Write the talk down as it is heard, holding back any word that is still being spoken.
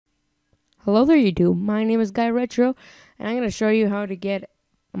Hello there YouTube, my name is Guy Retro, and I'm going to show you how to get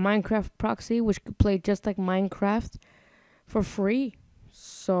a Minecraft proxy, which could play just like Minecraft for free.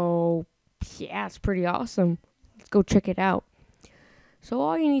 So, yeah, it's pretty awesome. Let's go check it out. So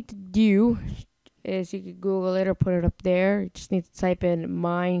all you need to do is you could Google it or put it up there. You just need to type in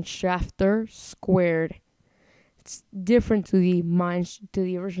Mineshafter squared. It's different to the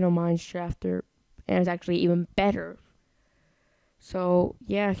original Mineshafter, and it's actually even better. So,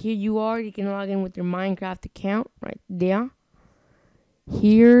 yeah, here you are. You can log in with your Minecraft account right there.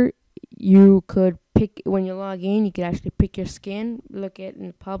 Here, you could pick, when you log in, you could actually pick your skin, look at it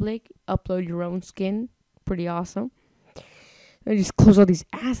in public, upload your own skin. Pretty awesome. I just close all these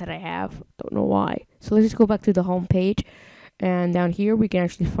ads that I have. Don't know why. So let's just go back to the home page. And down here, we can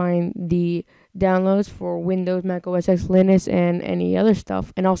actually find the downloads for Windows, Mac OS X, Linux, and any other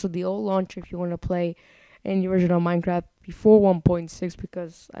stuff. And also the old launcher if you want to play in the original Minecraft before 1.6,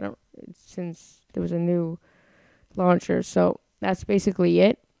 because since there was a new launcher. So that's basically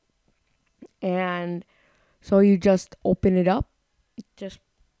it. And so you just open it up. Just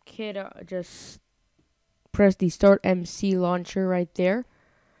press the Start MC launcher right there.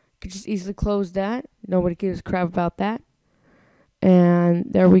 You could just easily close that. Nobody gives a crap about that. And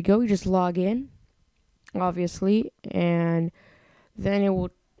there we go. You just log in, obviously, and then it will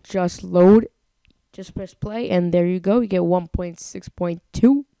just load. Just press play, and there you go. You get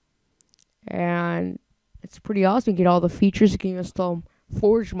 1.6.2, and it's pretty awesome. You get all the features. You can install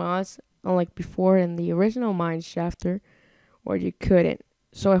Forge mods, unlike before in the original Mineshafter, where you couldn't.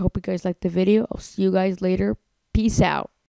 So I hope you guys liked the video. I'll see you guys later. Peace out.